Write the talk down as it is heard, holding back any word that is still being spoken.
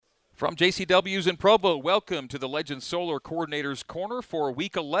From JCW's in Provo, welcome to the Legend Solar Coordinators Corner for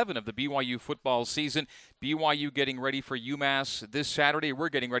Week 11 of the BYU football season. BYU getting ready for UMass this Saturday. We're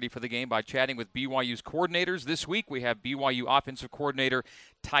getting ready for the game by chatting with BYU's coordinators. This week we have BYU offensive coordinator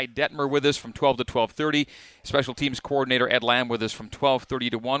Ty Detmer with us from 12 to 12:30. Special teams coordinator Ed Lamb with us from 12:30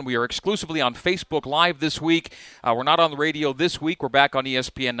 to 1. We are exclusively on Facebook Live this week. We're not on the radio this week. We're back on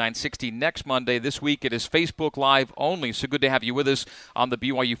ESPN 960 next Monday. This week it is Facebook Live only, so good to have you with us on the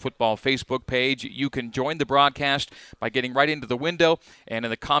BYU football Facebook page. You can join the broadcast by getting right into the window, and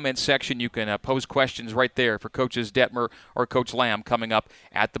in the comments section you can pose questions right there for Coaches Detmer or Coach Lamb coming up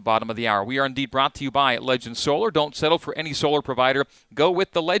at the bottom of the hour. We are indeed brought to you by Legend Solar. Don't settle for any solar provider. Go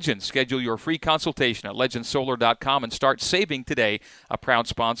with the Legend. Schedule your free consultation at legendsolar.com and start saving today, a proud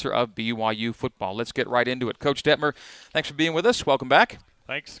sponsor of BYU football. Let's get right into it. Coach Detmer, thanks for being with us. Welcome back.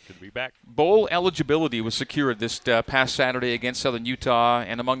 Thanks. Good to be back. Bowl eligibility was secured this past Saturday against Southern Utah,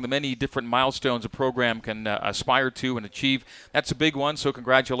 and among the many different milestones a program can aspire to and achieve, that's a big one, so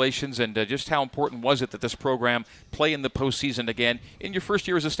congratulations. And just how important was it that this program play in the postseason again in your first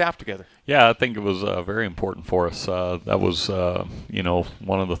year as a staff together? Yeah, I think it was very important for us. That was,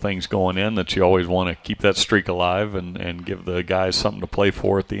 one of the things going in, that you always want to keep that streak alive and give the guys something to play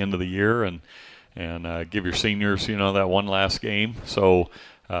for at the end of the year, and give your seniors, that one last game. So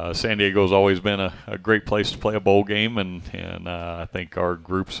San Diego's always been a great place to play a bowl game, and I think our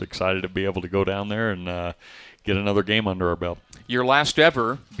group's excited to be able to go down there and get another game under our belt. Your last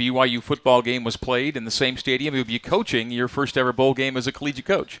ever BYU football game was played in the same stadium. You'll be coaching your first ever bowl game as a collegiate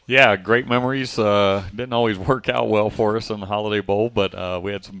coach. Yeah, great memories. Didn't always work out well for us in the Holiday Bowl, but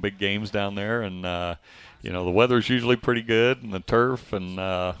we had some big games down there, and the weather's usually pretty good, and the turf and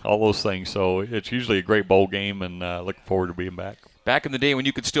all those things. So it's usually a great bowl game, and looking forward to being back. Back in the day when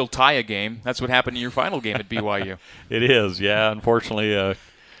you could still tie a game, that's what happened in your final game at BYU. It is, yeah. Unfortunately,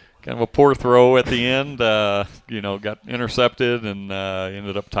 kind of a poor throw at the end, got intercepted and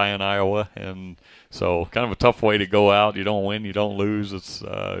ended up tying Iowa. And so kind of a tough way to go out. You don't win, you don't lose. It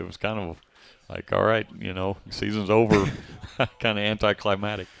was kind of like, all right, season's over, kind of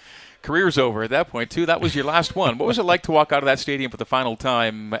anticlimactic. Career's over at that point, too. That was your last one. What was it like to walk out of that stadium for the final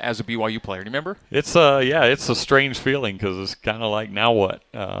time as a BYU player? Do you remember? It's a strange feeling, because it's kind of like, now what?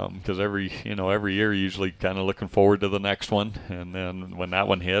 Because every year usually kind of looking forward to the next one, and then when that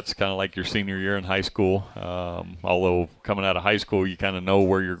one hits, kind of like your senior year in high school. Although coming out of high school, you kind of know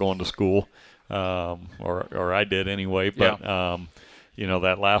where you're going to school, or I did anyway. But yeah.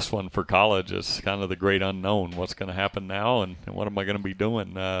 That last one for college is kind of the great unknown. What's going to happen now, and what am I going to be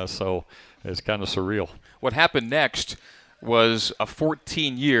doing? So it's kind of surreal. What happened next was a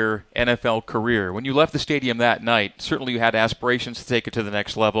 14-year NFL career. When you left the stadium that night, certainly you had aspirations to take it to the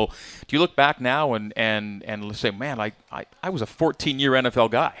next level. Do you look back now and say, man, I was a 14-year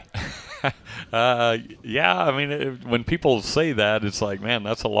NFL guy? Yeah, I mean, when people say that, it's like, man,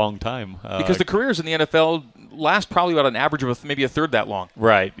 that's a long time. Because the careers in the NFL last probably about an average of maybe a third that long.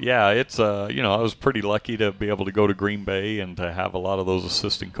 Right, yeah. It's, I was pretty lucky to be able to go to Green Bay and to have a lot of those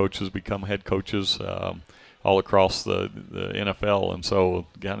assistant coaches become head coaches all across the NFL. And so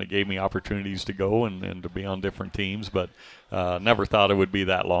kind of gave me opportunities to go and to be on different teams. But never thought it would be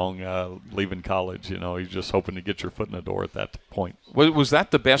that long leaving college. You're just hoping to get your foot in the door at that point. Was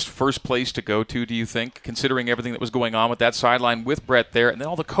that the best first place to go to, do you think, considering everything that was going on with that sideline with Brett there, and then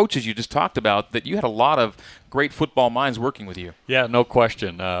all the coaches you just talked about, that you had a lot of great football minds working with you? Yeah, no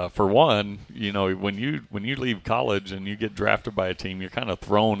question. For one, when you leave college and you get drafted by a team, you're kind of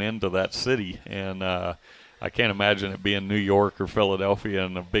thrown into that city, and I can't imagine it being New York or Philadelphia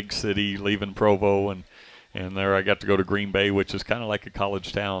in a big city, leaving Provo, and there I got to go to Green Bay, which is kind of like a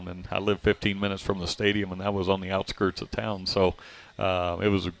college town, and I lived 15 minutes from the stadium, and that was on the outskirts of town. So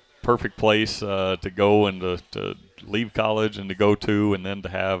it was a perfect place to go and to leave college and to go to, and then to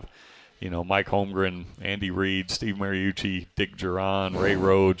have Mike Holmgren, Andy Reid, Steve Mariucci, Dick Duran, Ray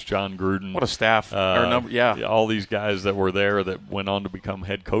Rhodes, John Gruden. What a staff. All these guys that were there that went on to become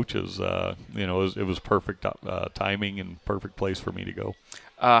head coaches. It was perfect timing and perfect place for me to go.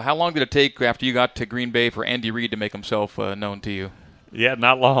 How long did it take after you got to Green Bay for Andy Reid to make himself known to you? Yeah,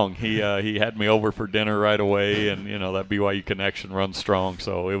 not long. He had me over for dinner right away, and that BYU connection runs strong.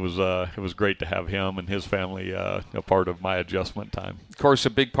 So it was great to have him and his family a part of my adjustment time. Of course, a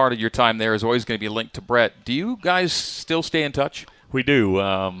big part of your time there is always going to be linked to Brett. Do you guys still stay in touch? We do.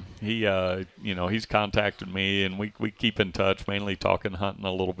 He's contacted me, and we keep in touch, mainly talking hunting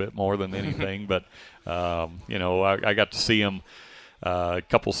a little bit more than anything. But I got to see him a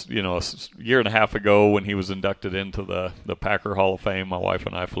couple, a year and a half ago when he was inducted into the Packer Hall of Fame, my wife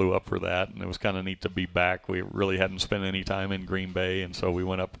and I flew up for that, and it was kind of neat to be back. We really hadn't spent any time in Green Bay, and so we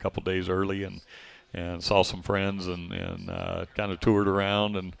went up a couple days early and saw some friends and kind of toured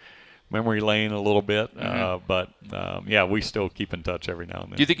around and memory lane a little bit. But we still keep in touch every now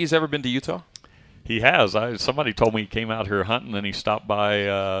and then. Do you think he's ever been to Utah? He has. Somebody told me he came out here hunting and he stopped by.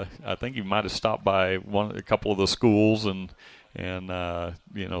 I think he might have stopped by a couple of the schools and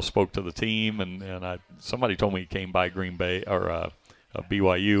spoke to the team. And somebody told me he came by Green Bay or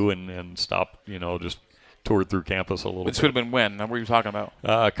BYU and stopped. Just toured through campus a little bit. This would have been when? What were you talking about?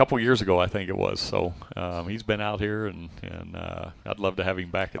 A couple years ago, I think it was. So he's been out here, and I'd love to have him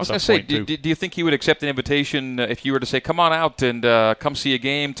back at some point, too. Do you think he would accept an invitation if you were to say, come on out and come see a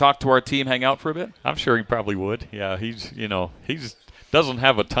game, talk to our team, hang out for a bit? I'm sure he probably would. Yeah, he's doesn't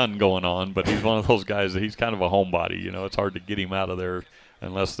have a ton going on, but he's one of those guys that he's kind of a homebody. It's hard to get him out of there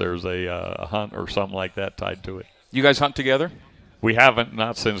unless there's a hunt or something like that tied to it. You guys hunt together? We haven't,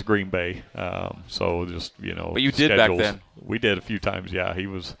 not since Green Bay. So just, But you did back then. We did a few times, yeah. He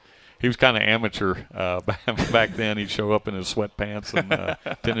was kind of amateur back then. He'd show up in his sweatpants and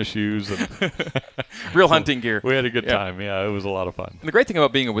tennis shoes. And real hunting gear. We had a good time. Yeah, it was a lot of fun. And the great thing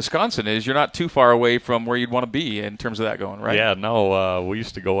about being in Wisconsin is you're not too far away from where you'd want to be in terms of that going, right? Yeah, no. We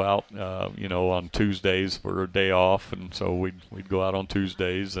used to go out, on Tuesdays for a day off, and so we'd go out on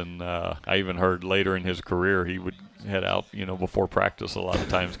Tuesdays. And I even heard later in his career he would head out, before practice a lot of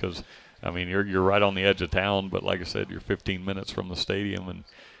times because, you're right on the edge of town, but like I said, you're 15 minutes from the stadium,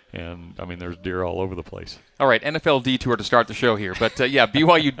 and there's deer all over the place. All right, NFL detour to start the show here. But,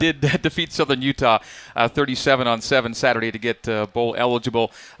 BYU did defeat Southern Utah 37-7 Saturday to get bowl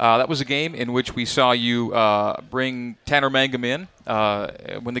eligible. That was a game in which we saw you bring Tanner Mangum in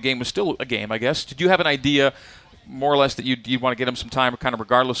when the game was still a game, I guess. Did you have an idea more or less that you'd want to get him some time kind of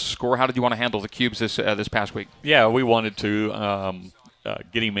regardless of score? How did you want to handle the Cubes this past week? Yeah, we wanted to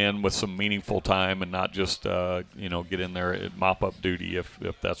get him in with some meaningful time and not just, get in there at mop-up duty if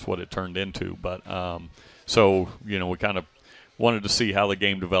that's what it turned into. But we kind of wanted to see how the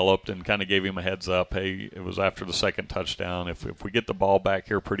game developed and kind of gave him a heads up. Hey, it was after the second touchdown. If we get the ball back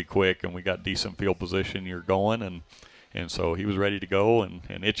here pretty quick and we got decent field position, you're going. And so he was ready to go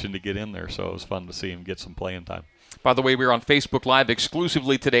and itching to get in there. So it was fun to see him get some playing time. By the way, we're on Facebook Live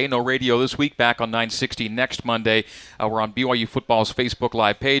exclusively today. No radio this week. Back on 960 next Monday. We're on BYU Football's Facebook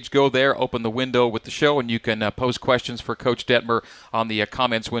Live page. Go there, open the window with the show, and you can pose questions for Coach Detmer on the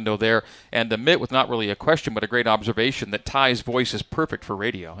comments window there. And admit, with not really a question, but a great observation, that Ty's voice is perfect for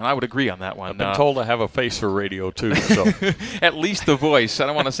radio. And I would agree on that one. I've been told I have a face for radio, too. So. At least the voice. I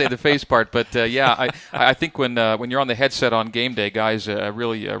don't want to say the face part. But, I think when you're on the headset on game day, guys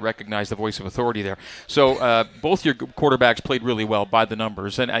really recognize the voice of authority there. So both your quarterbacks played really well by the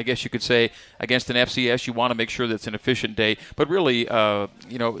numbers, and I guess you could say against an FCS you want to make sure that it's an efficient day, but really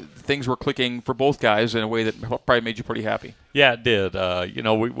things were clicking for both guys in a way that probably made you pretty happy. Yeah, it did.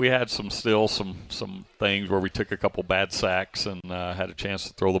 We had some things where we took a couple bad sacks and had a chance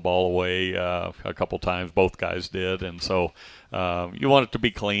to throw the ball away a couple times. Both guys did, and so you want it to be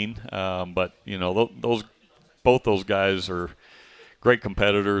clean, but both those guys are great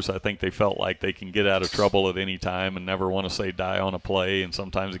competitors. I think they felt like they can get out of trouble at any time and never want to say die on a play, and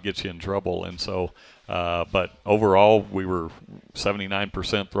sometimes it gets you in trouble. And so, but overall, we were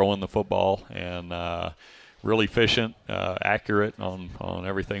 79% throwing the football and really efficient, accurate on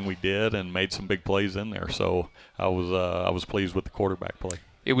everything we did, and made some big plays in there. So I was pleased with the quarterback play.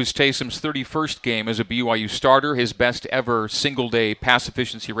 It was Taysom's 31st game as a BYU starter. His best ever single-day pass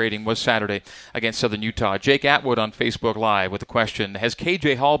efficiency rating was Saturday against Southern Utah. Jake Atwood on Facebook Live with a question. Has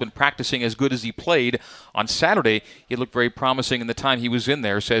KJ Hall been practicing as good as he played on Saturday? He looked very promising in the time he was in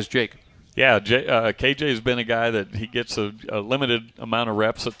there, says Jake. Yeah, KJ's been a guy that he gets a limited amount of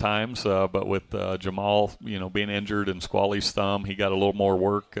reps at times, but with Jamal, being injured and Squally's thumb, he got a little more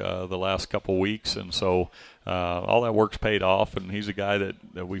work the last couple weeks, and so all that work's paid off, and he's a guy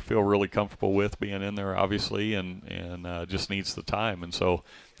that we feel really comfortable with being in there, obviously, and just needs the time. And so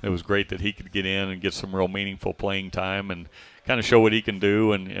it was great that he could get in and get some real meaningful playing time and kind of show what he can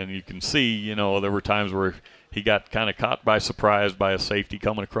do. And you can see, there were times where he got kind of caught by surprise by a safety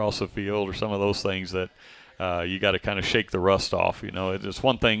coming across the field or some of those things that you got to kind of shake the rust off. It's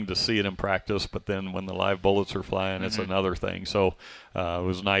one thing to see it in practice, but then when the live bullets are flying, it's another thing. So it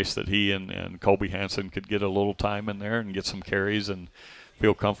was nice that he and Colby Hansen could get a little time in there and get some carries and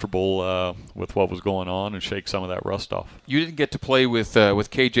feel comfortable with what was going on and shake some of that rust off. You didn't get to play with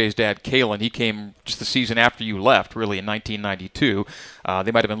KJ's dad, Kalen. He came just the season after you left, really, in 1992.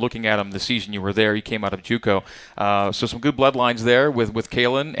 They might have been looking at him the season you were there. He came out of JUCO. So some good bloodlines there with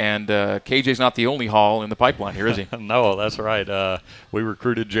Kalen, and KJ's not the only haul in the pipeline here, is he? No, that's right. We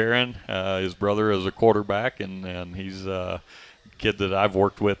recruited Jaron, his brother, as a quarterback, and he's a kid that I've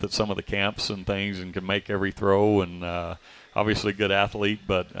worked with at some of the camps and things and can make every throw, and obviously a good athlete,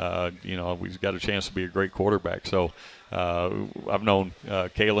 but, he's got a chance to be a great quarterback. So I've known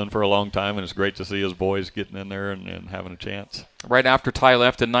Kalen for a long time, and it's great to see his boys getting in there and having a chance. Right after Ty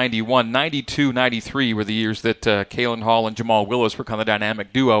left in 91, 92, 93 were the years that Kalen Hall and Jamal Willis were kind of the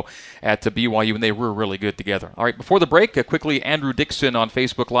dynamic duo at BYU, and they were really good together. All right, before the break, quickly, Andrew Dixon on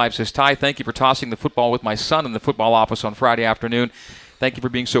Facebook Live says, Ty, thank you for tossing the football with my son in the football office on Friday afternoon. Thank you for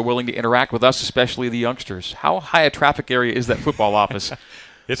being so willing to interact with us, especially the youngsters. How high a traffic area is that football office?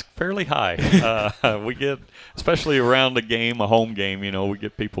 It's fairly high. We get, especially around a game, a home game, we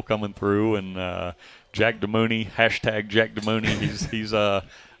get people coming through, and Jack DeMooney, hashtag Jack DeMooney, he's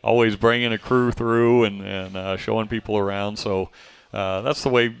always bringing a crew through and showing people around. So that's the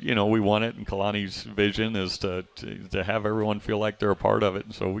way, we want it, and Kalani's vision is to have everyone feel like they're a part of it.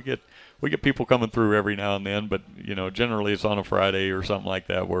 And so we get people coming through every now and then, but, generally it's on a Friday or something like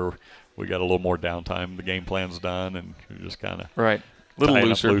that where we got a little more downtime. The game plan's done, and you're just kind of right. Little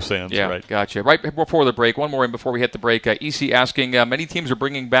looser. Loose ends, yeah, right. Gotcha. Right before the break, one more in before we hit the break. EC asking, many teams are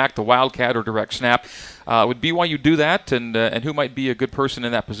bringing back the Wildcat or direct snap. Would BYU do that, and who might be a good person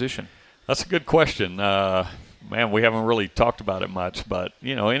in that position? That's a good question. Man, we haven't really talked about it much, but,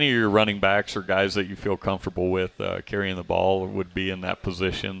 any of your running backs or guys that you feel comfortable with carrying the ball would be in that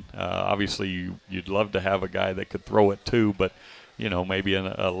position. Obviously, you'd love to have a guy that could throw it too, but, maybe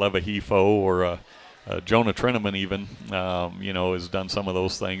a Leva Hifo or a Jonah Treneman even, has done some of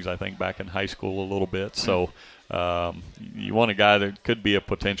those things, I think, back in high school a little bit. So you want a guy that could be a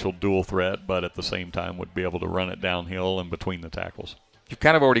potential dual threat, but at the same time would be able to run it downhill and between the tackles. You've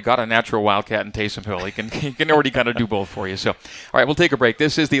kind of already got a natural Wildcat in Taysom Hill. He can already kind of do both for you. So, all right, we'll take a break.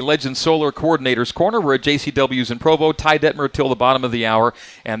 This is the Legend Solar Coordinators Corner. We're at JCW's in Provo. Ty Detmer till the bottom of the hour.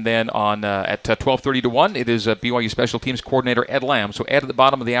 And then on at 12:30 to 1, it is BYU Special Teams Coordinator Ed Lamb. So Ed at the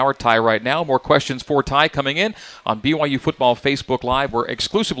bottom of the hour, Ty right now. More questions for Ty coming in on BYU Football Facebook Live. We're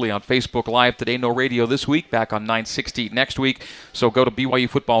exclusively on Facebook Live today. No radio this week. Back on 960 next week. So go to BYU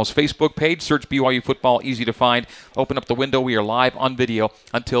Football's Facebook page. Search BYU Football. Easy to find. Open up the window. We are live on video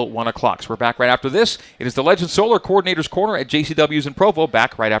until 1 o'clock. So we're back right after this. It is the Legend Solar Coordinators Corner at JCW's in Provo.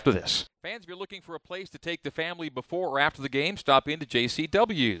 Back right after this. Fans, if you're looking for a place to take the family before or after the game, stop into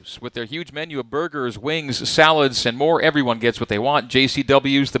JCW's. With their huge menu of burgers, wings, salads, and more, everyone gets what they want.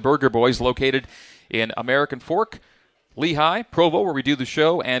 JCW's, the Burger Boys, located in American Fork, Lehigh, Provo, where we do the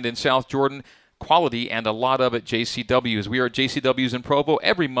show, and in South Jordan. Quality and a lot of it, JCW's. We are at JCW's in Provo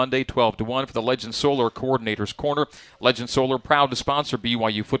every Monday, 12 to 1 for the Legend Solar Coordinators Corner. Legend Solar, proud to sponsor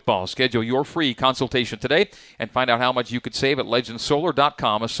BYU football. Schedule your free consultation today and find out how much you could save at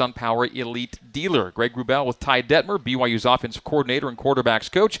legendsolar.com, a SunPower Elite dealer. Greg Wrubell with Ty Detmer, BYU's offensive coordinator and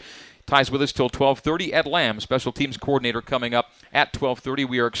quarterbacks coach. Ty's with us till 12:30. Ed Lamb, special teams coordinator, coming up at 12:30.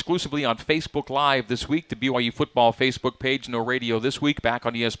 We are exclusively on Facebook Live this week, the BYU football Facebook page. No radio this week, back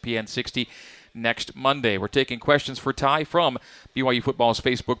on ESPN 60 next Monday. We're taking questions for Ty from BYU Football's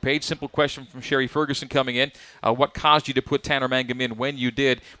Facebook page. Simple question from Sherry Ferguson coming in. What caused you to put Tanner Mangum in when you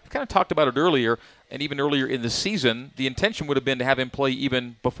did? We kind of talked about it earlier, and even earlier in the season. The intention would have been to have him play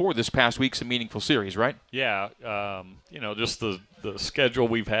even before this past week some meaningful series, right? Yeah, just the schedule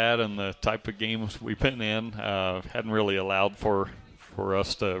we've had and the type of games we've been in hadn't really allowed for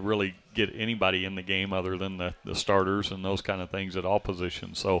us to really get anybody in the game other than the starters and those kind of things at all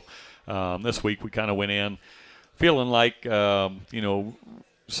positions. So this week we kind of went in feeling like,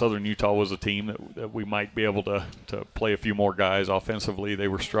 Southern Utah was a team that we might be able to play a few more guys offensively. They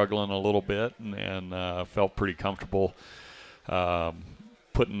were struggling a little bit and felt pretty comfortable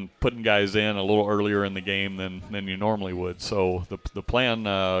putting guys in a little earlier in the game than you normally would. So the plan,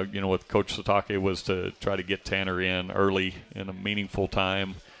 with Coach Satake was to try to get Tanner in early in a meaningful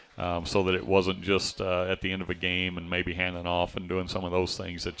time so that it wasn't just at the end of a game and maybe handing off and doing some of those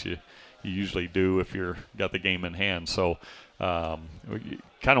things that you usually do if you're got the game in hand. So we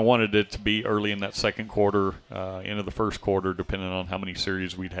kind of wanted it to be early in that second quarter, into the first quarter, depending on how many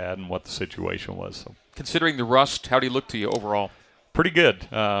series we'd had and what the situation was. So, considering the rust, how do you look to you overall? Pretty good,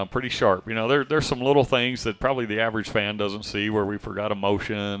 pretty sharp. There's some little things that probably the average fan doesn't see, where we forgot a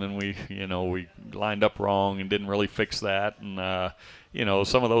motion and we lined up wrong and didn't really fix that, and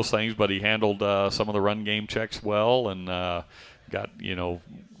some of those things. But he handled some of the run game checks well, and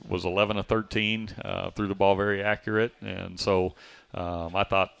was 11 of 13, threw the ball very accurate. And so I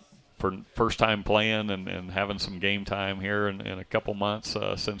thought for first time playing and having some game time here in a couple months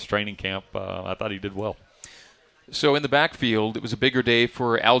since training camp, I thought he did well. So in the backfield, it was a bigger day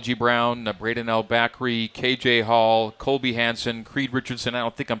for Algie Brown, Braden El-Bakri, KJ Hall, Colby Hansen, Creed Richardson. I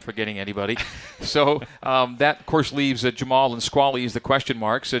don't think I'm forgetting anybody. So that, of course, leaves Jamal and Squally as the question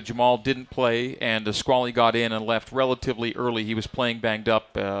marks. Jamal didn't play, and Squally got in and left relatively early. He was playing banged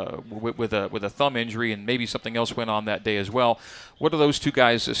up with a thumb injury, and maybe something else went on that day as well. What are those two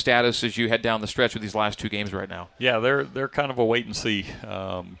guys' status as you head down the stretch with these last two games right now? Yeah, they're kind of a wait and see.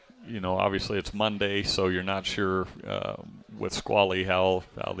 Obviously it's Monday, so you're not sure with Squally how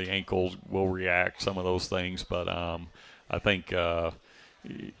the ankles will react, some of those things. But I think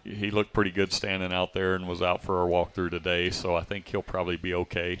he looked pretty good standing out there and was out for our walkthrough today, so I think he'll probably be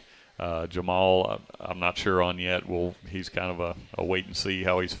okay. Jamal, I'm not sure on yet. He's kind of a wait and see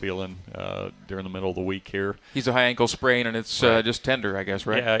how he's feeling during the middle of the week here. He's a high ankle sprain, and it's right. Just tender, I guess,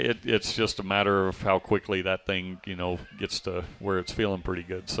 right? Yeah, it's just a matter of how quickly that thing, gets to where it's feeling pretty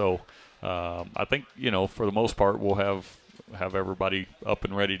good. So I think, for the most part, we'll have everybody up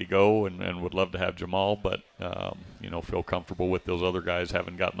and ready to go, and would love to have Jamal, but feel comfortable with those other guys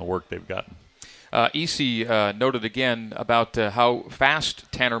having gotten the work they've gotten. EC noted again about how fast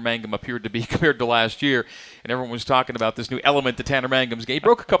Tanner Mangum appeared to be compared to last year, and everyone was talking about this new element to Tanner Mangum's game. He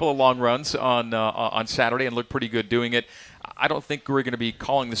broke a couple of long runs on Saturday and looked pretty good doing it. I don't think we're going to be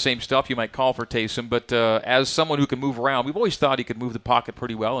calling the same stuff you might call for Taysom, but as someone who can move around, we've always thought he could move the pocket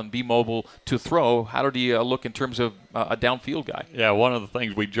pretty well and be mobile to throw. How did he look in terms of a downfield guy? Yeah, one of the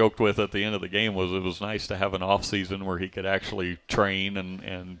things we joked with at the end of the game was it was nice to have an off season where he could actually train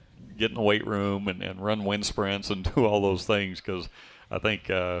and get in the weight room and run wind sprints and do all those things, because I think,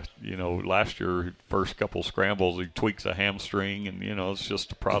 last year, first couple scrambles, he tweaks a hamstring, and, it's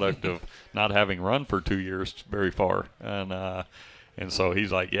just a product of not having run for 2 years very far. And so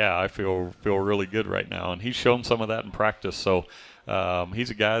he's like, yeah, I feel really good right now. And he's shown some of that in practice. So he's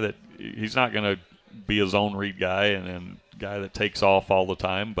a guy that he's not going to be a zone read guy and guy that takes off all the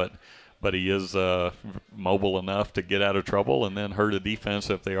time, but he is mobile enough to get out of trouble and then hurt a defense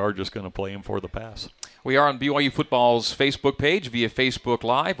if they are just going to play him for the pass. We are on BYU Football's Facebook page via Facebook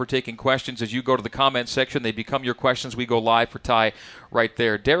Live. We're taking questions as you go to the comment section. They become your questions. We go live for Ty right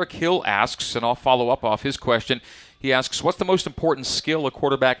there. Derek Hill asks, and I'll follow up off his question. He asks, what's the most important skill a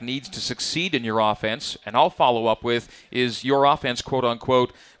quarterback needs to succeed in your offense? And I'll follow up with, is your offense, quote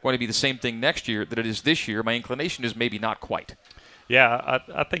unquote, going to be the same thing next year that it is this year? My inclination is maybe not quite. Yeah,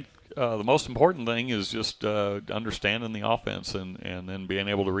 I think the most important thing is just understanding the offense and then being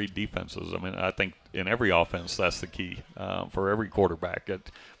able to read defenses. I mean, I think in every offense that's the key for every quarterback.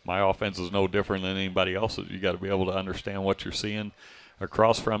 My offense is no different than anybody else's. You got to be able to understand what you're seeing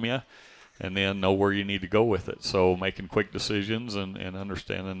across from you and then know where you need to go with it. So making quick decisions and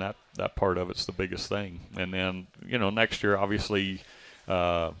understanding that part of it's the biggest thing. And then, next year, obviously,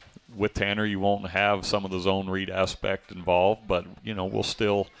 with Tanner, you won't have some of the zone read aspect involved, but, we'll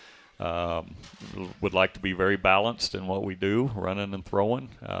still – would like to be very balanced in what we do, running and throwing.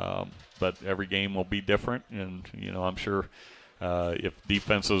 But every game will be different, and I'm sure if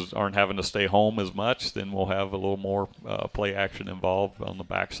defenses aren't having to stay home as much, then we'll have a little more play action involved on the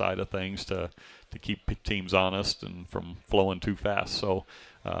backside of things to keep teams honest and from flowing too fast. So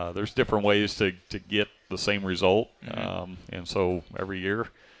there's different ways to get the same result, and so every year,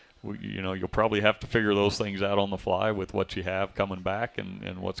 you'll probably have to figure those things out on the fly with what you have coming back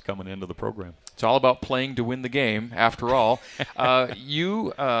and what's coming into the program. It's all about playing to win the game, after all.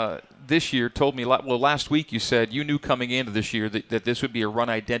 You, this year, told me, last week you said you knew coming into this year that this would be a run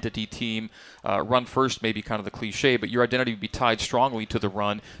identity team. Run first may be kind of the cliche, but your identity would be tied strongly to the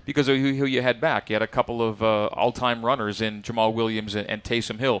run because of who you had back. You had a couple of all-time runners in Jamal Williams and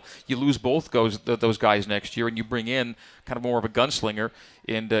Taysom Hill. You lose both those guys next year, and you bring in kind of more of a gunslinger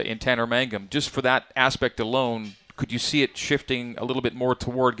in Tanner Mangum. Just for that aspect alone, could you see it shifting a little bit more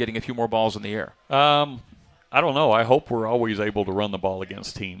toward getting a few more balls in the air? I don't know. I hope we're always able to run the ball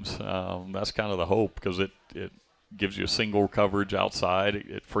against teams. That's kind of the hope because it gives you single coverage outside.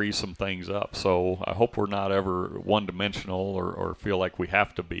 It frees some things up. So I hope we're not ever one-dimensional or feel like we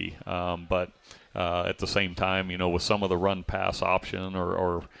have to be. But at the same time, with some of the run-pass option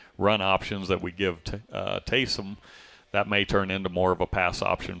or run options that we give Taysom, that may turn into more of a pass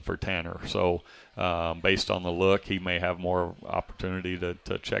option for Tanner. So based on the look, he may have more opportunity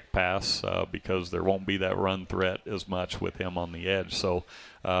to check pass because there won't be that run threat as much with him on the edge. So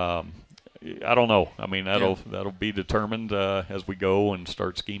I don't know. I mean, that'll be determined as we go and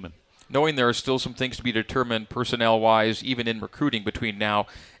start scheming. knowing there are still some things to be determined personnel-wise, even in recruiting between now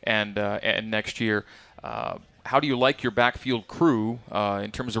and next year, how do you like your backfield crew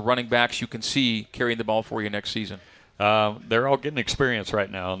in terms of running backs you can see carrying the ball for you next season? They're all getting experience right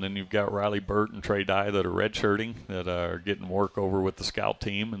now, and then you've got Riley Burt and Trey Dye that are redshirting, that are getting work over with the scout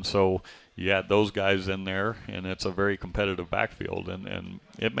team, and so you add those guys in there, and it's a very competitive backfield, and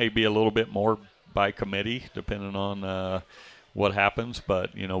it may be a little bit more by committee depending on what happens,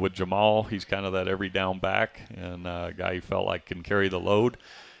 but with Jamal, he's kind of that every down back and a guy you felt like can carry the load.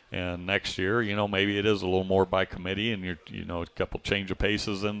 And next year, maybe it is a little more by committee, and a couple change of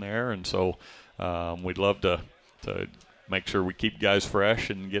paces in there, and so we'd love to make sure we keep guys fresh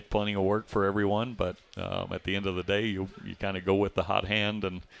and get plenty of work for everyone. But at the end of the day, you kind of go with the hot hand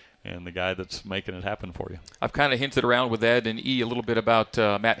and the guy that's making it happen for you. I've kind of hinted around with Ed and E a little bit about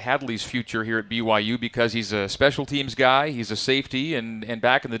Matt Hadley's future here at BYU because he's a special teams guy, he's a safety, and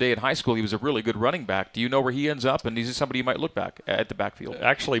back in the day in high school he was a really good running back. Do you know where he ends up, and is he somebody you might look back at the backfield?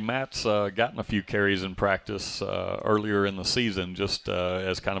 Actually, Matt's gotten a few carries in practice earlier in the season just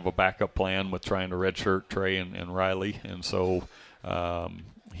as kind of a backup plan with trying to redshirt Trey and Riley, and so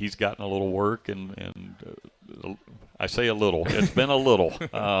he's gotten a little work and I say a little. It's been a little,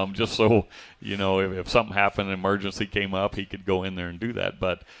 just so if something happened, an emergency came up, he could go in there and do that.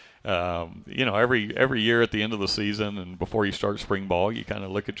 But every year at the end of the season and before you start spring ball, you kind of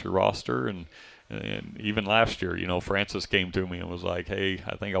look at your roster, and even last year, Francis came to me and was like, "Hey,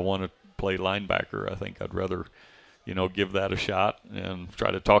 I think I want to play linebacker. I think I'd rather." Give that a shot and try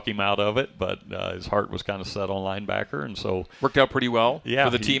to talk him out of it, but his heart was kind of set on linebacker, and so worked out pretty well for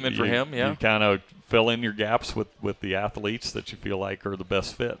the team and for him. Yeah, you kind of fill in your gaps with the athletes that you feel like are the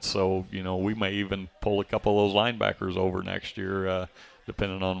best fits. So we may even pull a couple of those linebackers over next year,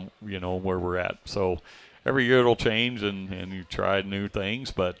 depending on where we're at. So every year it'll change, and you try new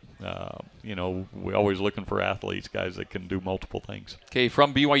things, but we're always looking for athletes, guys that can do multiple things. Okay,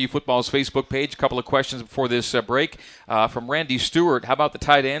 from BYU Football's Facebook page, a couple of questions before this break. From Randy Stewart, how about the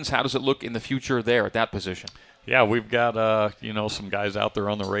tight ends? How does it look in the future there at that position? Yeah, we've got some guys out there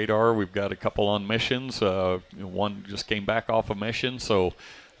on the radar. We've got a couple on missions. One just came back off a mission, so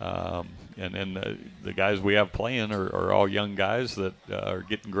and the guys we have playing are all young guys that are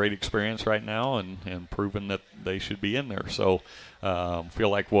getting great experience right now and proving that they should be in there. So feel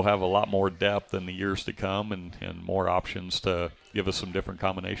like we'll have a lot more depth in the years to come and more options to give us some different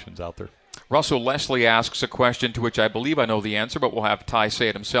combinations out there. Russell Leslie asks a question to which I believe I know the answer, but we'll have Ty say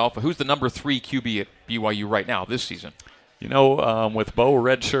it himself. Who's the number 3 QB at BYU right now this season? With Bo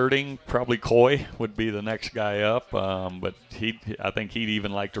redshirting, probably Coy would be the next guy up. But I think he'd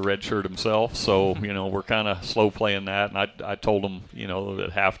even like to redshirt himself. So, we're kind of slow playing that. And I told him,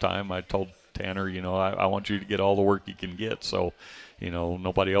 at halftime, I told Tanner, I want you to get all the work you can get. So,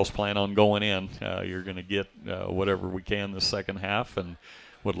 nobody else plan on going in. You're going to get whatever we can this second half, and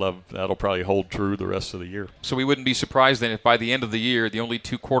would love that'll probably hold true the rest of the year. So we wouldn't be surprised then if by the end of the year the only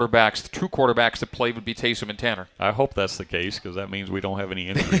true quarterbacks that play would be Taysom and Tanner. I hope that's the case because that means we don't have any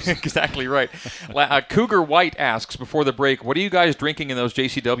injuries. Exactly right. Cougar White asks before the break, what are you guys drinking in those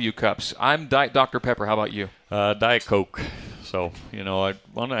JCW cups? I'm Diet Dr. Pepper. How about you? Diet Coke. So,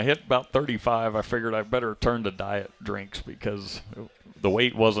 when I hit about 35, I figured I better turn to diet drinks because the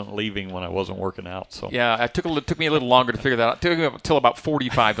weight wasn't leaving when I wasn't working out. So yeah, it took me a little longer to figure that out. It took me until about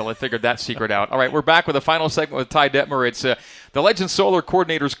 45 till I figured that secret out. All right, we're back with the final segment with Ty Detmer. It's the Legends Solar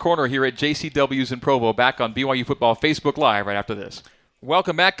Coordinator's Corner here at JCW's in Provo, back on BYU Football Facebook Live right after this.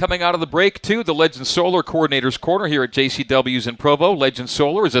 Welcome back. Coming out of the break to the Legends Solar Coordinator's Corner here at JCW's in Provo. Legends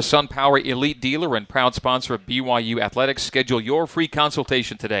Solar is a SunPower elite dealer and proud sponsor of BYU Athletics. Schedule your free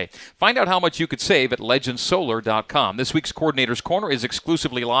consultation today. Find out how much you could save at legendsolar.com. This week's Coordinator's Corner is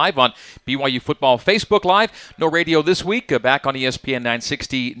exclusively live on BYU Football Facebook Live. No radio this week. Back on ESPN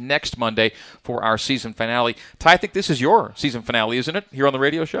 960 next Monday for our season finale. Ty, I think this is your season finale, isn't it, here on the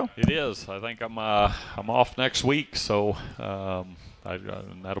radio show? It is. I think I'm off next week, so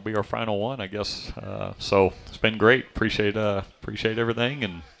that'll be our final one, I guess. So it's been great. Appreciate everything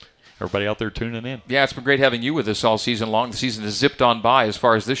and everybody out there tuning in. Yeah, it's been great having you with us all season long. The season has zipped on by as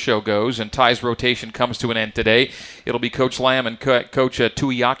far as this show goes, and Ty's rotation comes to an end today. It'll be Coach Lamb and Coach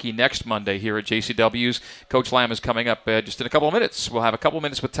Tuiaki next Monday here at JCW's. Coach Lamb is coming up just in a couple of minutes. We'll have a couple of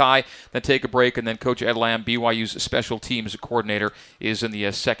minutes with Ty, then take a break, and then Coach Ed Lamb, BYU's special teams coordinator, is in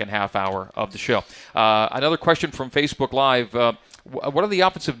the second half hour of the show. Another question from Facebook Live. What are the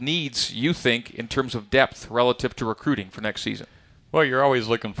offensive needs, you think, in terms of depth relative to recruiting for next season? Well, you're always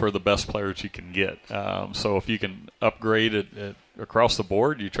looking for the best players you can get. So if you can upgrade at across the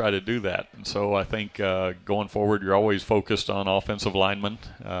board, you try to do that. And so I think going forward, you're always focused on offensive linemen.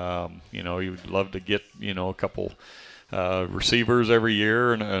 You'd love to get, a couple receivers every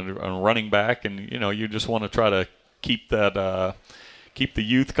year and a running back. And, you just want to try to keep that keep the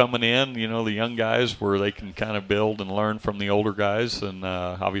youth coming in, the young guys, where they can kind of build and learn from the older guys. And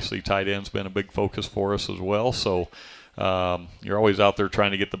obviously tight end's been a big focus for us as well. So you're always out there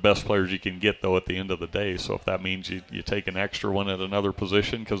trying to get the best players you can get, though, at the end of the day. So if that means you take an extra one at another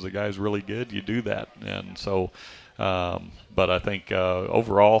position because the guy's really good, you do that. And so but I think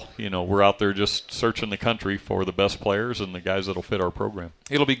overall, we're out there just searching the country for the best players and the guys that'll fit our program.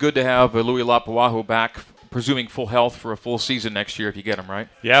 It'll be good to have Louis Lapuaho back, presuming full health for a full season next year if you get him, right?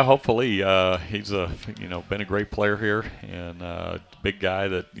 Yeah, hopefully. He's been a great player here, and big guy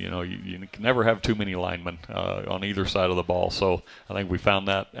that you can never have too many linemen on either side of the ball. So I think we found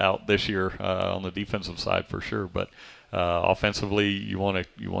that out this year on the defensive side for sure. But offensively, you want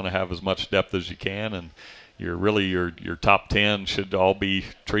to have as much depth as you can, and your top 10 should all be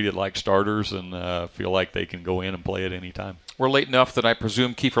treated like starters and feel like they can go in and play at any time. We're late enough that I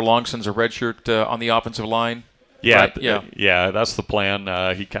presume Kiefer Longson's a redshirt on the offensive line. Yeah, right? Yeah, that's the plan.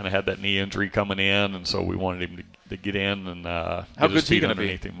 He kind of had that knee injury coming in, and so we wanted him to get in and how good's he going to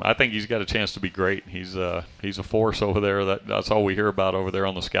be? Him. I think he's got a chance to be great. He's a force over there. That's all we hear about over there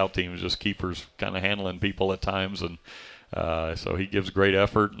on the scout team is just Kiefer's kind of handling people at times, and so he gives great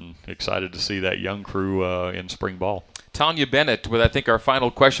effort, and excited to see that young crew in spring ball. Tanya Bennett with, I think, our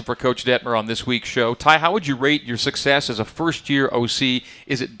final question for Coach Detmer on this week's show. Ty, how would you rate your success as a first-year OC?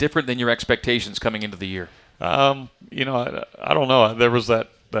 Is it different than your expectations coming into the year? I don't know. There was that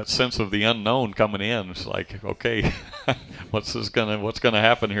sense of the unknown coming in. It's like, okay, what's gonna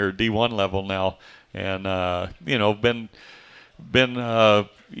happen here at D1 level now? And been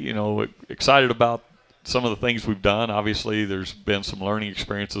excited about some of the things we've done. Obviously, there's been some learning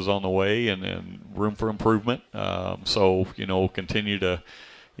experiences on the way and room for improvement. So continue to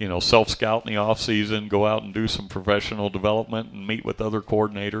self-scout in the off-season, go out and do some professional development and meet with other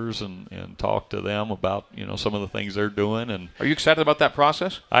coordinators and talk to them about, some of the things they're doing. And are you excited about that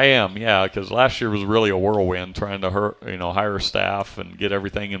process? I am, yeah, because last year was really a whirlwind trying to hire staff and get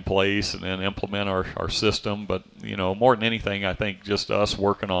everything in place and then implement our system. But, more than anything, I think just us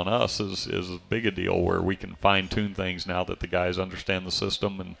working on us is as big a deal where we can fine-tune things now that the guys understand the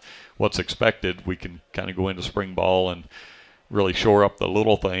system and what's expected. We can kind of go into spring ball and really shore up the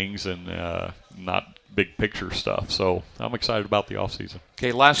little things and not big picture stuff. So I'm excited about the offseason.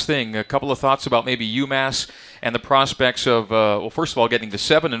 Okay, last thing, a couple of thoughts about maybe UMass and the prospects of, first of all, getting to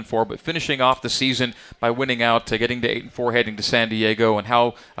 7-4, but finishing off the season by winning out, getting to 8-4, heading to San Diego, and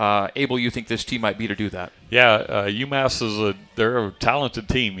how able you think this team might be to do that. Yeah, UMass they're a talented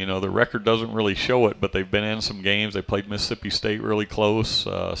team. The record doesn't really show it, but they've been in some games. They played Mississippi State really close,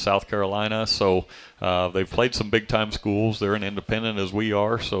 South Carolina. So they've played some big-time schools. They're an independent as we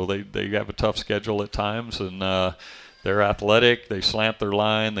are, so they have a tough schedule at times. And they're athletic. They slant their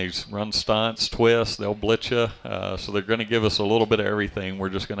line. They run stunts, twists. They'll blitz you. So they're going to give us a little bit of everything. We're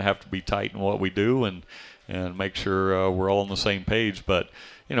just going to have to be tight in what we do and make sure we're all on the same page. But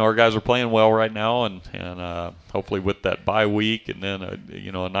our guys are playing well right now, and hopefully with that bye week and then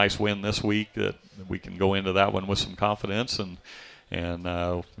a nice win this week that we can go into that one with some confidence. And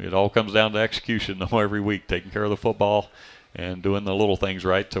it all comes down to execution though every week, taking care of the football and doing the little things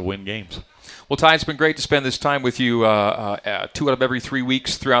right to win games. Well, Ty, it's been great to spend this time with you 2 out of every 3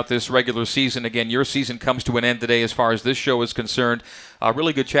 weeks throughout this regular season. Again, your season comes to an end today as far as this show is concerned.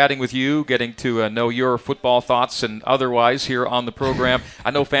 Really good chatting with you, getting to know your football thoughts and otherwise here on the program.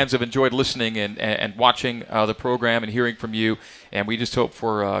 I know fans have enjoyed listening and watching the program and hearing from you, and we just hope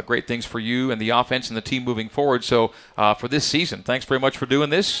for great things for you and the offense and the team moving forward. So for this season, thanks very much for doing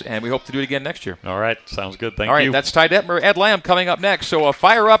this, and we hope to do it again next year. All right, sounds good. Thank you. All right, that's Ty Detmer. Ed Lamb coming up next. So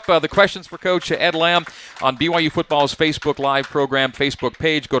fire up the questions for Coach Ed Lamb on BYU Football's Facebook Live program Facebook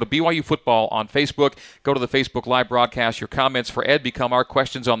page. Go to BYU Football on Facebook. Go to the Facebook Live broadcast. Your comments for Ed become our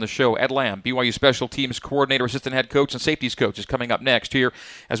questions on the show. Ed Lamb, BYU Special Teams Coordinator, Assistant Head Coach, and Safeties Coach, is coming up next here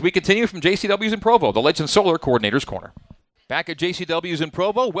as we continue from JCW's in Provo, the Legend Solar Coordinator's Corner. Back at JCW's in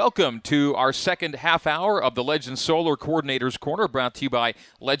Provo, welcome to our second half hour of the Legend Solar Coordinator's Corner, brought to you by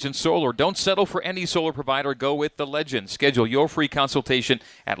Legend Solar. Don't settle for any solar provider. Go with the Legend. Schedule your free consultation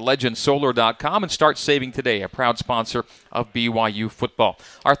at legendsolar.com and start saving today, a proud sponsor of BYU football.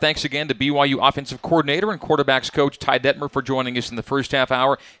 Our thanks again to BYU Offensive Coordinator and Quarterbacks Coach Ty Detmer for joining us in the first half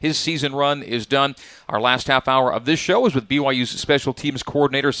hour. His season run is done. Our last half hour of this show is with BYU's Special Teams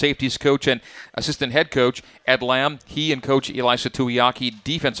Coordinator, Safeties Coach, and Assistant Head Coach Ed Lamb. He and Coach Eli Satuiaki,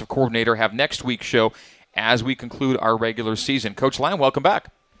 Defensive Coordinator, have next week's show as we conclude our regular season. Coach Lamb, welcome back.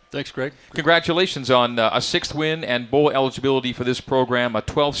 Thanks, Greg. Congratulations on a 6th win and bowl eligibility for this program, a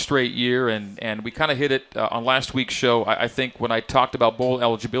 12th straight year, and we kind of hit it on last week's show, I think, when I talked about bowl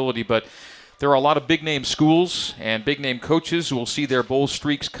eligibility, but there are a lot of big-name schools and big-name coaches who will see their bowl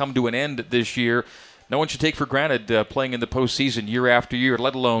streaks come to an end this year. No one should take for granted playing in the postseason year after year,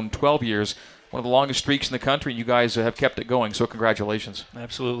 let alone 12 years. One of the longest streaks in the country, and you guys have kept it going, so congratulations.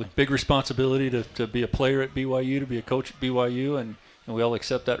 Absolutely. Big responsibility to be a player at BYU, to be a coach at BYU, and we all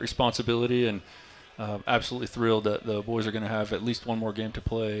accept that responsibility, and absolutely thrilled that the boys are going to have at least one more game to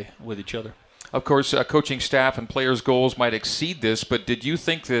play with each other. Of course, coaching staff and players' goals might exceed this, but did you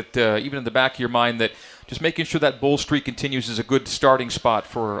think that even in the back of your mind that just making sure that bowl streak continues is a good starting spot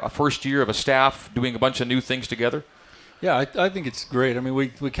for a first year of a staff doing a bunch of new things together? Yeah, I think it's great. I mean, we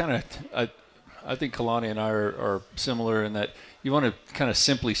kind of I think Kalani and I are similar in that you want to kind of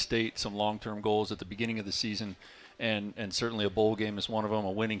simply state some long-term goals at the beginning of the season. And certainly a bowl game is one of them,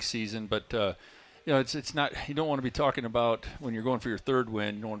 a winning season. But, it's not – you don't want to be talking about when you're going for your 3rd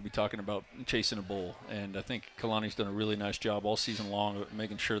win, you don't want to be talking about chasing a bowl. And I think Kalani's done a really nice job all season long of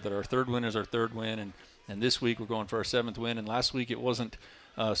making sure that our 3rd win is our 3rd win. And this week we're going for our 7th win. And last week it wasn't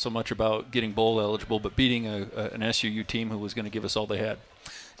so much about getting bowl eligible, but beating an SUU team who was going to give us all they had.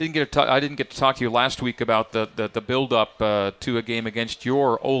 I didn't get to talk to you last week about the build-up to a game against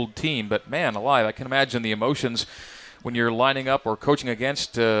your old team, but man alive, I can imagine the emotions when you're lining up or coaching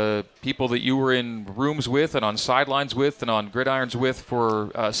against people that you were in rooms with and on sidelines with and on gridirons with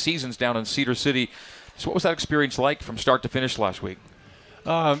for seasons down in Cedar City. So what was that experience like from start to finish last week?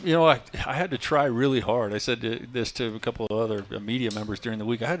 I had to try really hard. I said this to a couple of other media members during the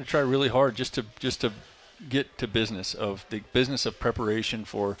week. I had to try really hard just to get to business of preparation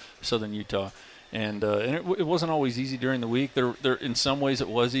for Southern Utah, and it wasn't always easy during the week. There in some ways it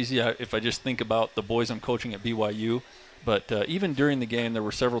was easy if I just think about the boys I'm coaching at BYU, but even during the game there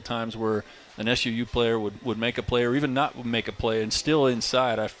were several times where an SUU player would make a play or even not make a play, and still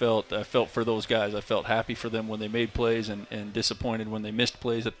inside I felt for those guys. I felt happy for them when they made plays and disappointed when they missed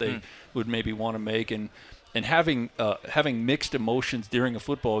plays that they would maybe want to make, and having mixed emotions during a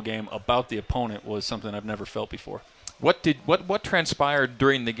football game about the opponent was something I've never felt before. What transpired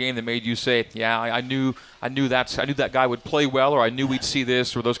during the game that made you say, yeah, I knew that guy would play well, or I knew we'd see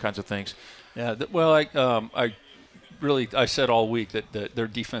this, or those kinds of things? Yeah, I said all week that their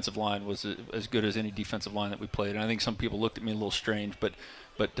defensive line was as good as any defensive line that we played, and I think some people looked at me a little strange, but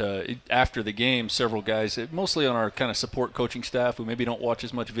after the game, several guys, mostly on our kind of support coaching staff who maybe don't watch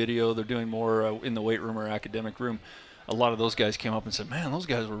as much video, they're doing more in the weight room or academic room, a lot of those guys came up and said, man, those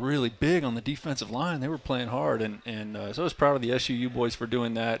guys were really big on the defensive line. They were playing hard, and so I was proud of the SUU boys for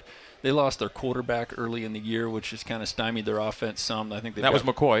doing that. They lost their quarterback early in the year, which just kind of stymied their offense some. I think that was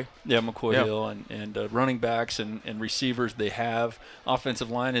McCoy. Yeah, McCoy Hill, and running backs and receivers they have. Offensive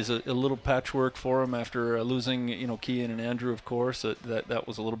line is a little patchwork for them after losing, Kean and Andrew, of course. That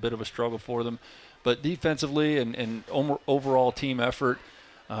was a little bit of a struggle for them. But defensively and overall team effort,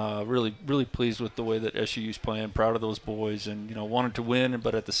 really, really pleased with the way that SUU's playing. Proud of those boys, and wanted to win,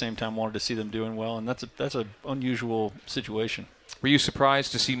 but at the same time wanted to see them doing well. And that's an unusual situation. Were you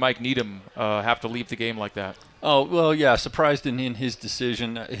surprised to see Mike Needham have to leave the game like that? Oh, well, yeah, surprised in his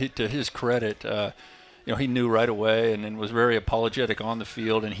decision. To his credit, he knew right away and was very apologetic on the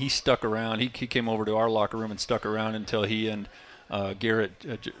field, and he stuck around. He came over to our locker room and stuck around until he and Garrett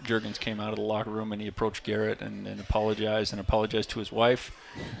Juergens came out of the locker room, and he approached Garrett and apologized to his wife,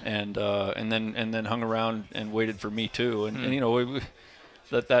 and then hung around and waited for me too. And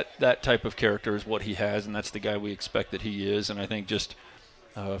that type of character is what he has, and that's the guy we expect that he is. And I think just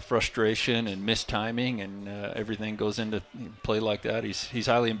frustration and mistiming and everything goes into play like that. He's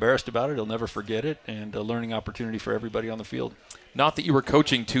highly embarrassed about it. He'll never forget it, and a learning opportunity for everybody on the field. Not that you were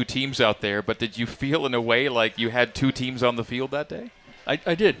coaching two teams out there, but did you feel in a way like you had two teams on the field that day?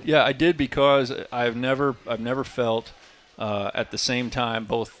 I did. Yeah, I did, because I've never felt at the same time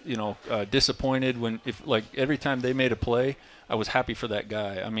both disappointed if every time they made a play, I was happy for that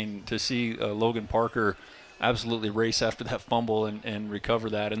guy. I mean, to see Logan Parker absolutely race after that fumble and recover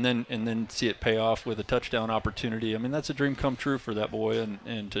that, and then see it pay off with a touchdown opportunity. I mean, that's a dream come true for that boy,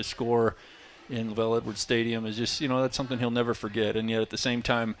 and to score in Lavelle Edwards Stadium is just, that's something he'll never forget. And yet at the same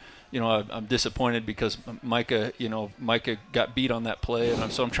time, I'm disappointed because Micah got beat on that play,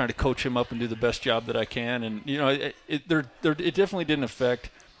 and so I'm trying to coach him up and do the best job that I can. And it definitely didn't affect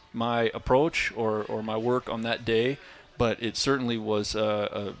my approach or my work on that day. but it certainly was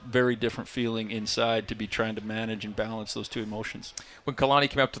a very different feeling inside to be trying to manage and balance those two emotions. When Kalani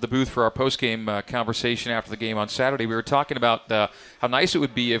came up to the booth for our post-game conversation after the game on Saturday, we were talking about how nice it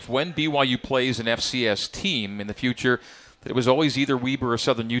would be if when BYU plays an FCS team in the future, that it was always either Weber or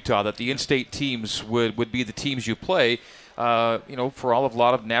Southern Utah, that the in-state teams would be the teams you play, for a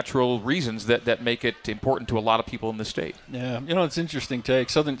lot of natural reasons that make it important to a lot of people in the state. Yeah, it's an interesting take.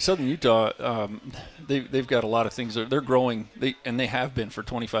 Southern Utah, they've got a lot of things. They're growing, and they have been for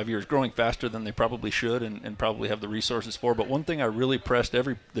 25 years, growing faster than they probably should and probably have the resources for. But one thing I really pressed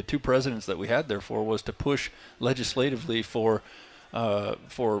the two presidents that we had there for was to push legislatively for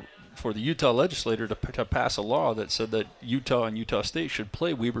the Utah legislator to pass a law that said that Utah and Utah State should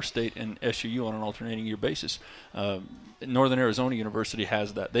play Weber State and SUU on an alternating year basis. Northern Arizona University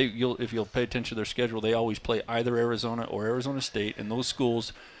has that. If you'll pay attention to their schedule, they always play either Arizona or Arizona State, and those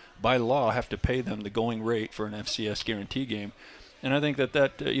schools, by law, have to pay them the going rate for an FCS guarantee game. And I think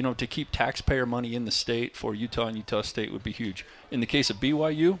that to keep taxpayer money in the state for Utah and Utah State would be huge. In the case of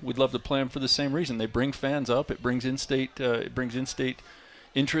BYU, we'd love to play them for the same reason. They bring fans up. It brings in-state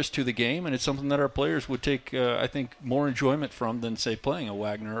interest to the game, and it's something that our players would take, I think, more enjoyment from than, say, playing a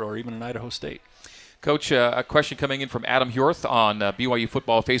Wagner or even an Idaho State. Coach, a question coming in from Adam Hjorth on BYU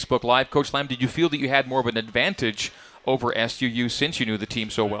Football Facebook Live. Coach Lamb, did you feel that you had more of an advantage over SUU since you knew the team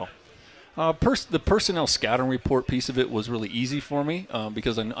so well? The personnel scouting report piece of it was really easy for me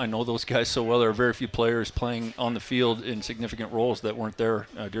because I know those guys so well. There are very few players playing on the field in significant roles that weren't there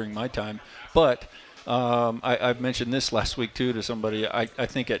during my time. But I've mentioned this last week, too, to somebody. I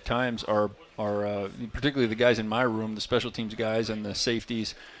think at times our particularly the guys in my room, the special teams guys and the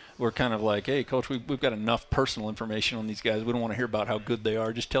safeties, we're kind of like, hey, Coach, we've got enough personal information on these guys. We don't want to hear about how good they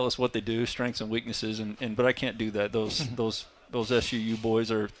are. Just tell us what they do, strengths and weaknesses. But I can't do that. Those SUU boys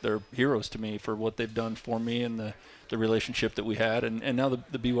they're heroes to me for what they've done for me and the relationship that we had. And now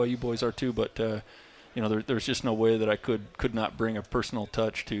the BYU boys are too. But there's just no way that I could not bring a personal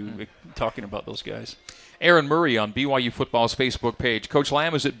touch to talking about those guys. Aaron Murray on BYU Football's Facebook page. Coach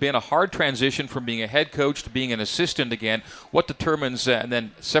Lamb, has it been a hard transition from being a head coach to being an assistant again? What determines, and then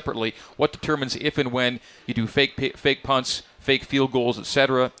separately, what determines if and when you do fake punts, fake field goals,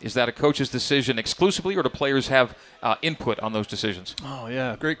 etc.? Is that a coach's decision exclusively, or do players have input on those decisions? Oh,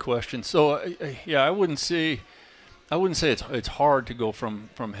 yeah, great question. So, I wouldn't say it's hard to go from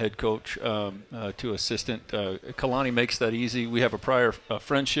head coach to assistant. Kalani makes that easy. We have a prior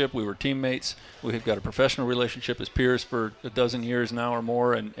friendship. We were teammates. We've got a professional relationship as peers for a dozen years now or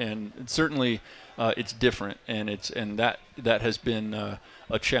more, and certainly it's different, and that has been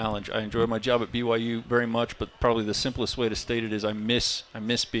a challenge. I enjoy my job at BYU very much, but probably the simplest way to state it is I miss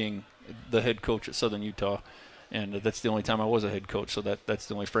being the head coach at Southern Utah, and that's the only time I was a head coach, so that's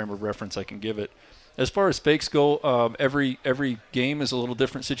the only frame of reference I can give it. As far as fakes go, every game is a little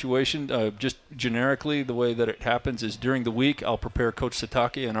different situation. Just generically, the way that it happens is during the week, I'll prepare Coach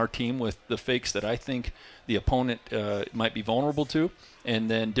Satake and our team with the fakes that I think the opponent might be vulnerable to.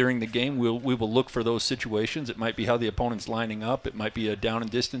 And then during the game, we will look for those situations. It might be how the opponent's lining up. It might be a down and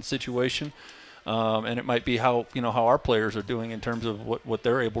distance situation. And it might be how our players are doing in terms of what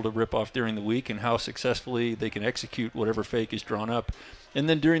they're able to rip off during the week and how successfully they can execute whatever fake is drawn up. And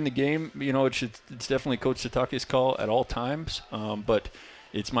then during the game, it's definitely Coach Satake's call at all times. But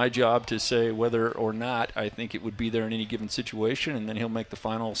it's my job to say whether or not I think it would be there in any given situation, and then he'll make the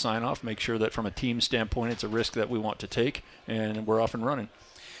final sign-off, make sure that from a team standpoint it's a risk that we want to take, and we're off and running.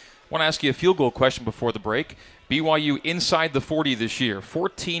 I want to ask you a field goal question before the break. BYU inside the 40 this year,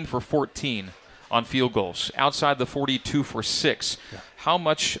 14 for 14 on field goals. Outside the 40, 2 for 6. Yeah. How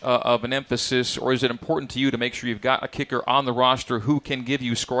much of an emphasis, or is it important to you to make sure you've got a kicker on the roster who can give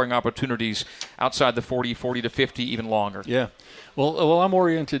you scoring opportunities outside the 40, 40 to 50, even longer? Yeah. Well, I'm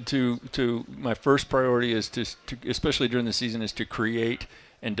oriented to my first priority is to especially during the season, is to create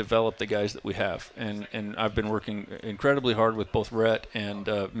and develop the guys that we have. And I've been working incredibly hard with both Rhett and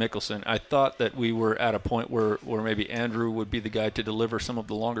Mickelson. I thought that we were at a point where maybe Andrew would be the guy to deliver some of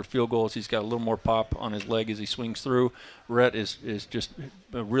the longer field goals. He's got a little more pop on his leg as he swings through. Rhett is just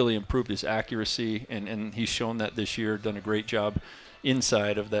really improved his accuracy, and he's shown that this year, done a great job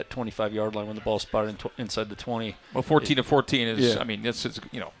inside of that 25-yard line when the ball's spotted inside the 20. Well, 14 to 14 is, yeah. I mean, it's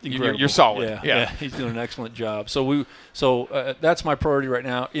you're solid. Yeah, he's doing an excellent job. So that's my priority right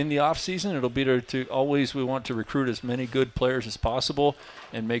now. In the off season, it'll be to always, we want to recruit as many good players as possible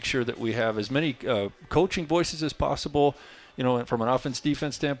and make sure that we have as many coaching voices as possible, from an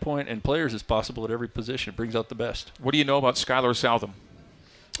offense-defense standpoint, and players as possible at every position. It brings out the best. What do you know about Skylar Southam?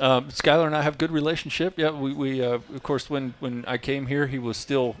 Skylar and I have good relationship. Yeah, we of course, when I came here, he was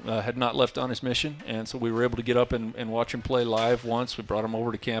still had not left on his mission, and so we were able to get up and watch him play live once. We brought him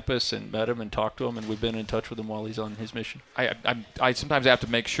over to campus and met him and talked to him, and we've been in touch with him while he's on his mission. I sometimes have to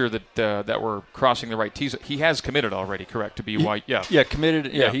make sure that that we're crossing the right T's. He has committed already, correct, to BYU? Yeah. Yeah,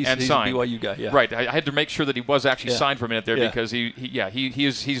 committed. Yeah, he's signed. a BYU guy. Yeah. Right. I had to make sure that he was actually signed for a minute there Yeah. because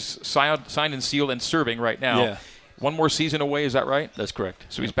he's signed and sealed and serving right now. Yeah. One more season away, is that right? That's correct.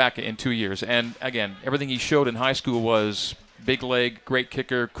 So he's back in 2 years. And, again, everything he showed in high school was big leg, great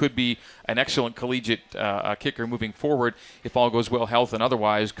kicker, could be an excellent collegiate kicker moving forward if all goes well, health and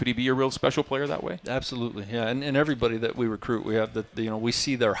otherwise. Could he be a real special player that way? Absolutely, yeah. And everybody that we recruit, we have we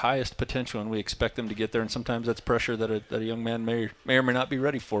see their highest potential and we expect them to get there. And sometimes that's pressure that a young man may or may not be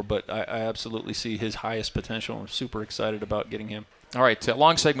ready for. But I absolutely see his highest potential. I'm super excited about getting him. All right,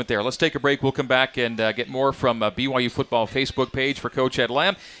 long segment there. Let's take a break. We'll come back and get more from BYU football Facebook page for Coach Ed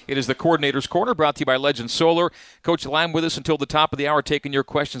Lamb. It is the Coordinator's Corner, brought to you by Legend Solar. Coach Lamb with us until the top of the hour, taking your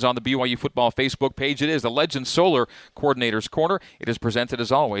questions on the BYU football Facebook page. It is the Legend Solar Coordinator's Corner. It is presented,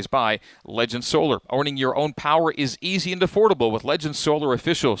 as always, by Legend Solar. Owning your own power is easy and affordable with Legend Solar,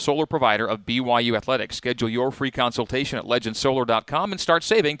 official solar provider of BYU Athletics. Schedule your free consultation at legendsolar.com and start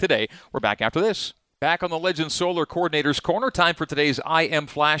saving today. We're back after this. Back on the Legend Solar Coordinator's Corner, time for today's I Am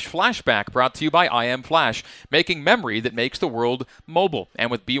Flash flashback, brought to you by I Am Flash, making memory that makes the world mobile. And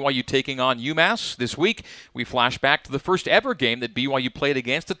with BYU taking on UMass this week, we flash back to the first ever game that BYU played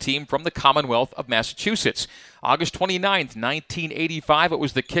against a team from the Commonwealth of Massachusetts. August 29th, 1985, it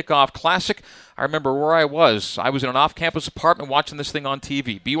was the Kickoff Classic. I remember where I was. I was in an off-campus apartment watching this thing on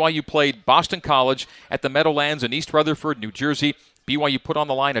TV. BYU played Boston College at the Meadowlands in East Rutherford, New Jersey. BYU put on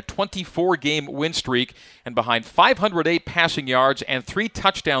the line a 24-game win streak, and behind 508 passing yards and 3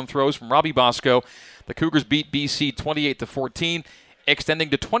 touchdown throws from Robbie Bosco, the Cougars beat BC 28-14,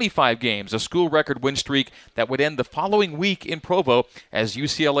 extending to 25 games, a school record win streak that would end the following week in Provo as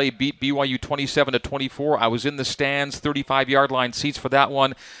UCLA beat BYU 27-24. I was in the stands, 35-yard line seats for that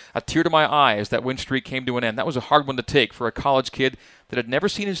one. A tear to my eye as that win streak came to an end. That was a hard one to take for a college kid that had never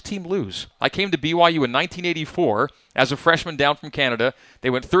seen his team lose. I came to BYU in 1984 as a freshman down from Canada. They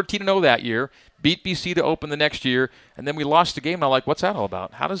went 13-0 that year, beat BC to open the next year, and then we lost the game. And I'm like, what's that all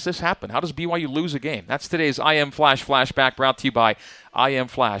about? How does this happen? How does BYU lose a game? That's today's I Am Flash flashback, brought to you by I Am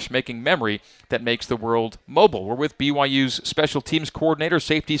Flash, making memory that makes the world mobile. We're with BYU's special teams coordinator,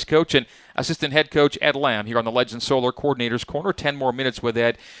 safeties coach, and assistant head coach Ed Lamb here on the Legend Solar Coordinator's Corner. 10 more minutes with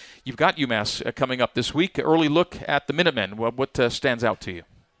Ed. You've got UMass coming up this week. Early look at the Minutemen. What stands out to you?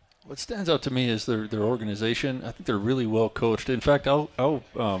 What stands out to me is their organization. I think they're really well coached. In fact, I'll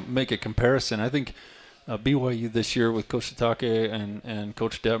make a comparison. I think BYU this year with Coach Sitake and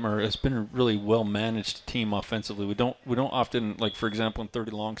Coach Detmer has been a really well managed team offensively. We don't often, like for example in third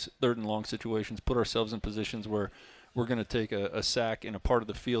and long situations, put ourselves in positions where we're going to take a sack in a part of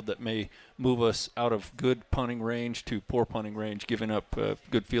the field that may move us out of good punting range to poor punting range, giving up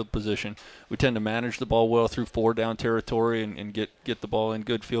good field position. We tend to manage the ball well through 4-down territory and get the ball in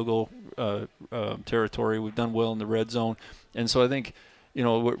good field goal territory. We've done well in the red zone. And so I think,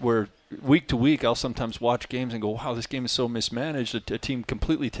 we're week to week, I'll sometimes watch games and go, wow, this game is so mismanaged. A team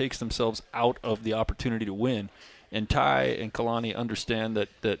completely takes themselves out of the opportunity to win. And Ty and Kalani understand that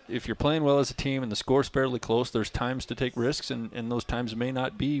if you're playing well as a team and the score's fairly close, there's times to take risks, and those times may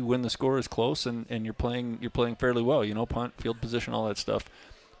not be when the score is close and you're playing fairly well, punt, field position, all that stuff.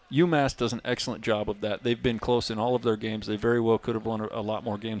 UMass does an excellent job of that. They've been close in all of their games. They very well could have won a lot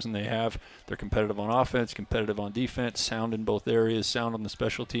more games than they have. They're competitive on offense, competitive on defense, sound in both areas, sound on the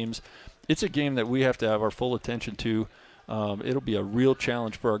special teams. It's a game that we have to have our full attention to. It'll be a real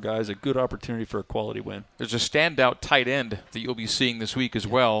challenge for our guys, a good opportunity for a quality win. There's a standout tight end that you'll be seeing this week as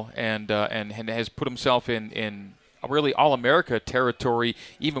well, and has put himself in really All-America territory,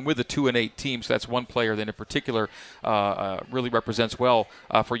 even with the 2-8 team. So that's one player that in particular really represents well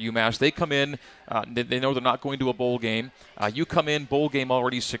for UMass. They come in, they know they're not going to a bowl game. You come in, bowl game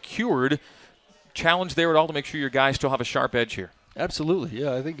already secured. Challenge there at all to make sure your guys still have a sharp edge here. Absolutely,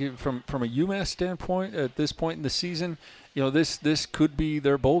 yeah. I think from a UMass standpoint, at this point in the season, this could be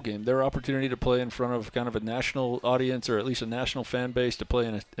their bowl game, their opportunity to play in front of kind of a national audience or at least a national fan base, to play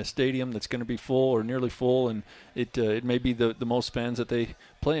in a stadium that's going to be full or nearly full, and it may be the most fans that they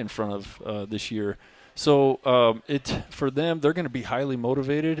play in front of this year. So for them, they're going to be highly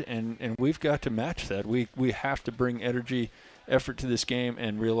motivated, and we've got to match that. We have to bring effort to this game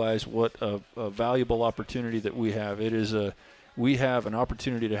and realize what a valuable opportunity that we have. We have an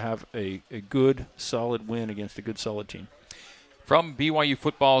opportunity to have a good, solid win against a good, solid team. From BYU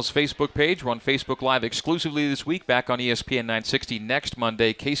Football's Facebook page, we're on Facebook Live exclusively this week, back on ESPN 960 next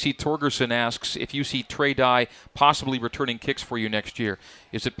Monday. Casey Torgerson asks if you see Trey Dye possibly returning kicks for you next year.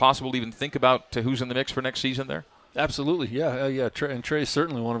 Is it possible to even think about who's in the mix for next season there? Absolutely, yeah. And Trey's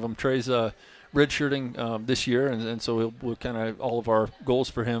certainly one of them. Trey's redshirting this year, and so we'll kind of all of our goals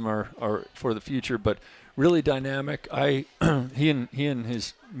for him are for the future. But really dynamic.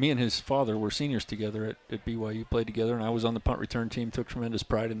 Me and his father were seniors together at BYU, played together, and I was on the punt return team. Took tremendous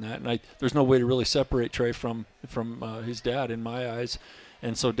pride in that, and there's no way to really separate Trey from his dad in my eyes.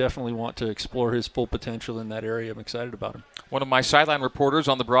 And so definitely want to explore his full potential in that area. I'm excited about him. One of my sideline reporters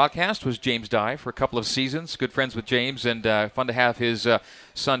on the broadcast was James Dye for a couple of seasons. Good friends with James, and fun to have his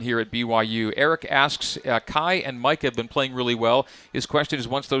son here at BYU. Eric asks, Kai and Mike have been playing really well. His question is,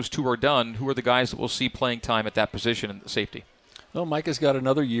 once those two are done, who are the guys that we'll see playing time at that position in safety? Well, Mike has got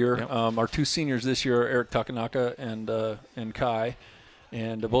another year. Yep. Our two seniors this year are Eric Takanaka and Kai,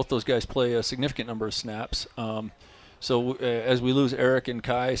 and both those guys play a significant number of snaps. So as we lose Eric and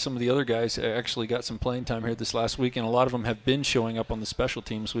Kai, some of the other guys actually got some playing time here this last week, and a lot of them have been showing up on the special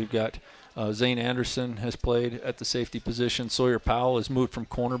teams. We've got Zane Anderson has played at the safety position. Sawyer Powell has moved from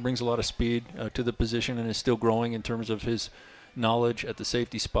corner, brings a lot of speed to the position, and is still growing in terms of his knowledge at the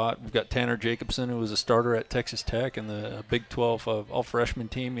safety spot. We've got Tanner Jacobson, who was a starter at Texas Tech and the Big 12 all-freshman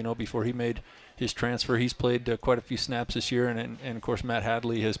team, before he made his transfer. He's played quite a few snaps this year, and of course, Matt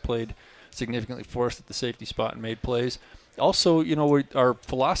Hadley has played significantly for us at the safety spot and made plays. Also, our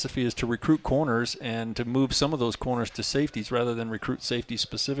philosophy is to recruit corners and to move some of those corners to safeties rather than recruit safeties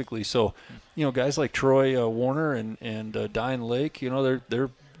specifically. So, guys like Troy Warner and Diane Lake,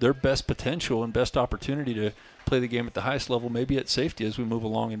 their best potential and best opportunity to play the game at the highest level, maybe at safety as we move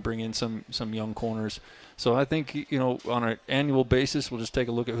along and bring in some young corners. So I think, on an annual basis, we'll just take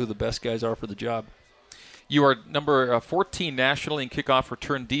a look at who the best guys are for the job. You are number 14 nationally in kickoff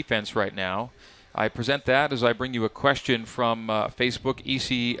return defense right now. I present that as I bring you a question from Facebook,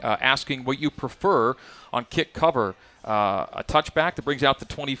 EC, asking what you prefer on kick cover, a touchback that brings out the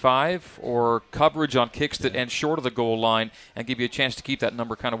 25 or coverage on kicks that end short of the goal line and give you a chance to keep that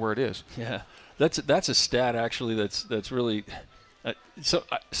number kind of where it is. Yeah, that's a stat actually that's really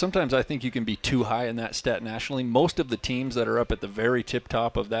sometimes I think you can be too high in that stat nationally. Most of the teams that are up at the very tip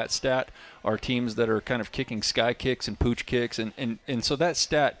top of that stat are teams that are kind of kicking sky kicks and pooch kicks, and so that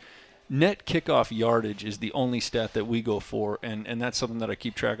stat, net kickoff yardage, is the only stat that we go for, and that's something that I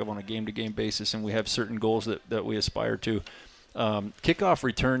keep track of on a game-to-game basis, and we have certain goals that we aspire to. Kickoff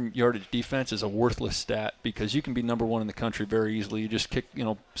return yardage defense is a worthless stat because you can be number one in the country very easily. You just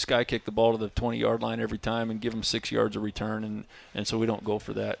sky kick the ball to the 20-yard line every time and give them 6 yards of return, and so we don't go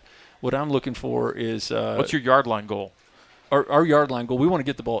for that. What I'm looking for is what's your yard line goal? Our yard line goal, we want to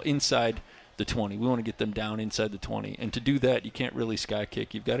get the ball inside the 20. We want to get them down inside the 20, and to do that, you can't really sky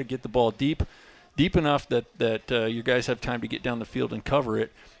kick. You've got to get the ball deep enough that your guys have time to get down the field and cover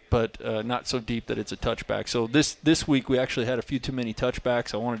it, but not so deep that it's a touchback. So this week we actually had a few too many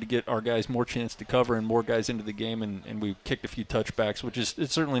touchbacks. I wanted to get our guys more chance to cover and more guys into the game, and we kicked a few touchbacks, which is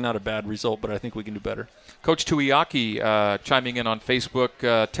it's certainly not a bad result, but I think we can do better. Coach Tuiaki chiming in on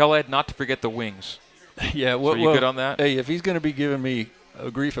Facebook, tell Ed not to forget the wings. Yeah, well, so are you good on that? Hey, if he's going to be giving me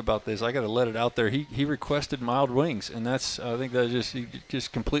grief about this, I got to let it out there. He requested mild wings, and I think that he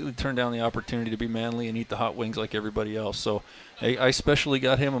just completely turned down the opportunity to be manly and eat the hot wings like everybody else. So I especially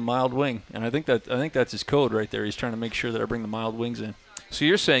got him a mild wing, and I think that's his code right there. He's trying to make sure that I bring the mild wings in. So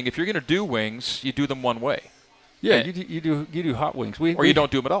you're saying if you're going to do wings, you do them one way? Yeah, you do hot wings. You don't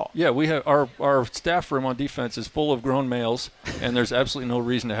do them at all. Yeah, we have our staff room on defense is full of grown males, and there's absolutely no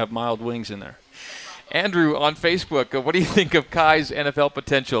reason to have mild wings in there. Andrew on Facebook, what do you think of Kai's NFL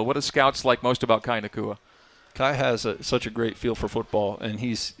potential? What do scouts like most about Kai Nacua? Kai has such a great feel for football, and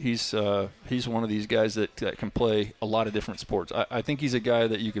he's one of these guys that can play a lot of different sports. I think he's a guy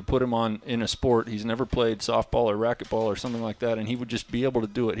that you could put him on in a sport. He's never played softball or racquetball or something like that, and he would just be able to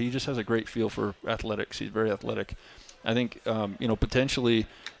do it. He just has a great feel for athletics. He's very athletic. I think potentially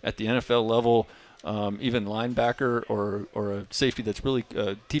at the NFL level, even linebacker or a safety that's really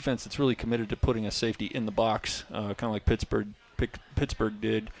defense that's really committed to putting a safety in the box, kind of like Pittsburgh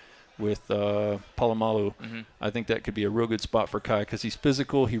did with Palomalu. Mm-hmm. I think that could be a real good spot for Kai because he's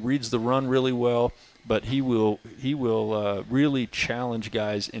physical. He reads the run really well, but he will really challenge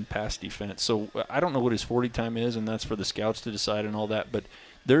guys in pass defense. So I don't know what his 40 time is, and that's for the scouts to decide and all that, but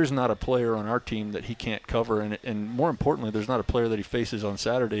there's not a player on our team that he can't cover, and more importantly, there's not a player that he faces on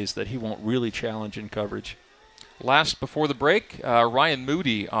Saturdays that he won't really challenge in coverage. Last before the break, Ryan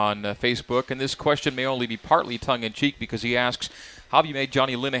Moody on Facebook, and this question may only be partly tongue-in-cheek because he asks, how have you made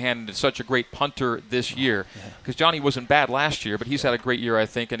Johnny Linehan into such a great punter this year? Because Johnny wasn't bad last year, but he's had a great year, I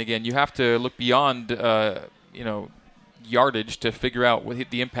think. And again, you have to look beyond, yardage to figure out what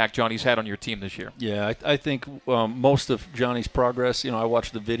the impact Johnny's had on your team this year. Yeah, I think most of Johnny's progress, I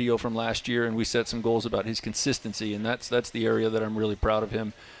watched the video from last year, and we set some goals about his consistency, and that's the area that I'm really proud of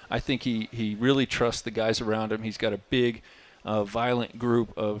him. I think he really trusts the guys around him. He's got a big, violent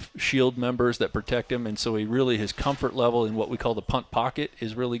group of Shield members that protect him, and so his comfort level in what we call the punt pocket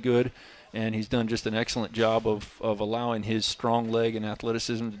is really good. And he's done just an excellent job of allowing his strong leg and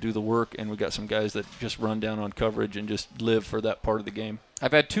athleticism to do the work. And we've got some guys that just run down on coverage and just live for that part of the game.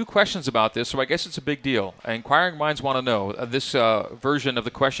 I've had 2 questions about this, so I guess it's a big deal. Inquiring minds want to know. This version of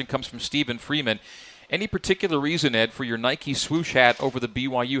the question comes from Stephen Freeman. Any particular reason, Ed, for your Nike swoosh hat over the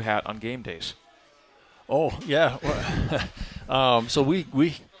BYU hat on game days? Oh, yeah. So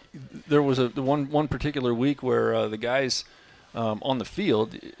there was one particular week where the guys – on the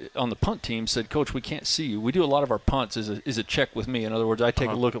field, on the punt team, said, "Coach, we can't see you." We do a lot of our punts is a check with me. In other words, I take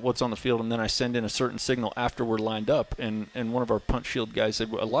a look at what's on the field, and then I send in a certain signal after we're lined up. And one of our punt shield guys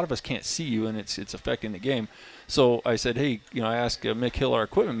said, "Well, a lot of us can't see you, and it's affecting the game." So I said, "Hey, I asked Mick Hill, our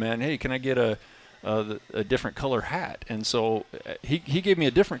equipment man, hey, can I get a different color hat?" And so he gave me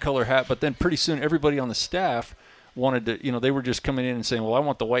a different color hat, but then pretty soon everybody on the staff wanted to, they were just coming in and saying, "Well, I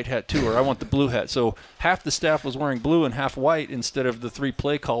want the white hat too," or "I want the blue hat." So half the staff was wearing blue and half white instead of the 3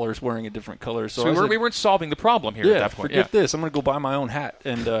 play callers wearing a different color. So we weren't solving the problem here at that point. Forget this. I'm going to go buy my own hat.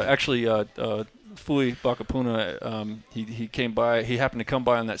 And actually, Fui Bakapuna, he came by. He happened to come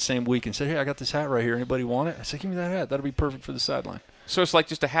by on that same week and said, "Hey, I got this hat right here. Anybody want it?" I said, "Give me that hat. That'll be perfect for the sideline." So it's like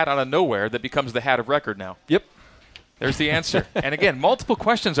just a hat out of nowhere that becomes the hat of record now. Yep. There's the answer. And again, multiple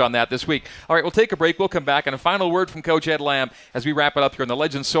questions on that this week. All right, we'll take a break. We'll come back. And a final word from Coach Ed Lamb as we wrap it up here on the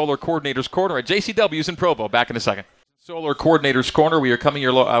Legends Solar Coordinators Corner at JCW's in Provo. Back in a second. Solar Coordinators Corner. We are coming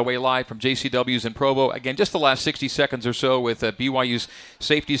your way live from JCW's in Provo. Again, just the last 60 seconds or so with BYU's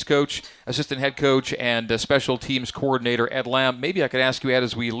safeties coach, assistant head coach, and special teams coordinator Ed Lamb. Maybe I could ask you, Ed,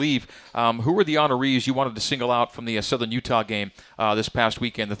 as we leave, who were the honorees you wanted to single out from the Southern Utah game this past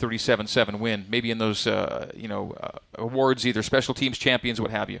weekend, the 37-7 win? Maybe in those awards, either special teams champions, what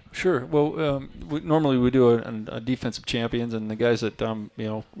have you. Sure. Well, normally we do a defensive champions, and the guys that are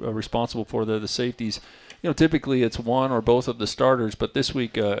responsible for the safeties. Typically it's one or both of the starters, but this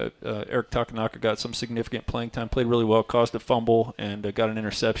week Eric Takanaka got some significant playing time, played really well, caused a fumble, and got an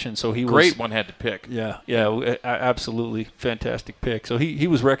interception. So he great one had to pick. Yeah, absolutely fantastic pick. So he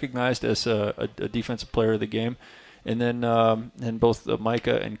was recognized as a defensive player of the game, and then and both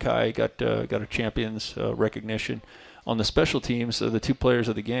Micah and Kai got a champions recognition. On the special teams, the 2 players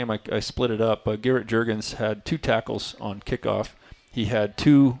of the game, I split it up. Garrett Juergens had 2 tackles on kickoff. He had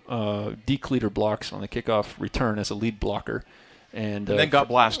 2 decleater blocks on the kickoff return as a lead blocker. And then got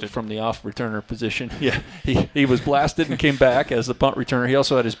blasted from the off returner position. Yeah, he was blasted and came back as the punt returner. He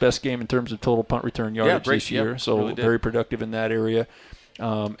also had his best game in terms of total punt return yardage this year, so really very productive in that area.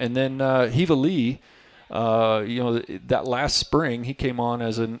 And then Hiva Lee, that last spring he came on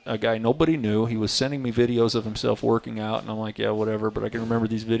as a guy nobody knew. He was sending me videos of himself working out, and I'm like, yeah, whatever, but I can remember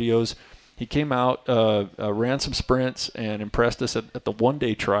these videos. He came out, ran some sprints, and impressed us at the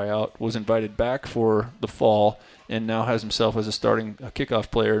one-day tryout, was invited back for the fall, and now has himself as a starting kickoff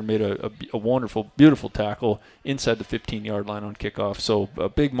player and made a wonderful, beautiful tackle inside the 15-yard line on kickoff. So a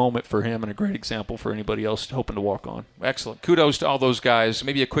big moment for him and a great example for anybody else hoping to walk on. Excellent. Kudos to all those guys.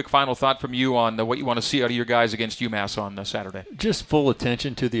 Maybe a quick final thought from you on what you want to see out of your guys against UMass on Saturday. Just full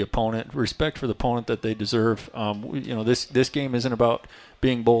attention to the opponent, respect for the opponent that they deserve. This game isn't about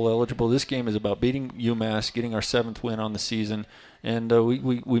being bowl eligible. This game is about beating UMass, getting our 7th win on the season, and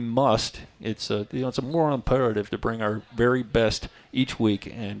we must. It's a moral imperative to bring our very best each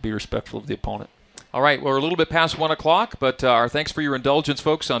week and be respectful of the opponent. All right, we're a little bit past 1 o'clock, but our thanks for your indulgence,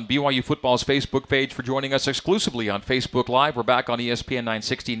 folks, on BYU Football's Facebook page for joining us exclusively on Facebook Live. We're back on ESPN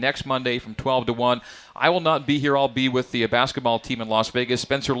 960 next Monday from 12 to 1. I will not be here. I'll be with the basketball team in Las Vegas.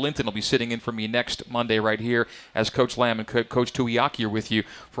 Spencer Linton will be sitting in for me next Monday right here as Coach Lamb and Coach Tuiaki are with you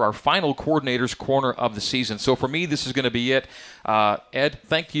for our final Coordinators Corner of the season. So for me, this is going to be it. Ed,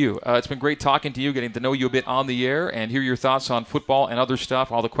 thank you. It's been great talking to you, getting to know you a bit on the air and hear your thoughts on football and other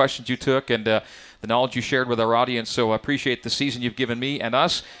stuff, all the questions you took, and the knowledge you shared with our audience. So I appreciate the season you've given me and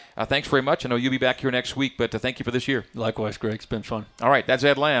us. Thanks very much. I know you'll be back here next week, but thank you for this year. Likewise, Greg. It's been fun. All right, that's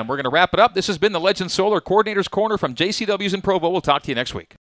Ed Lamb. We're going to wrap it up. This has been the Legends Solar Coordinators Corner from JCW's in Provo. We'll talk to you next week.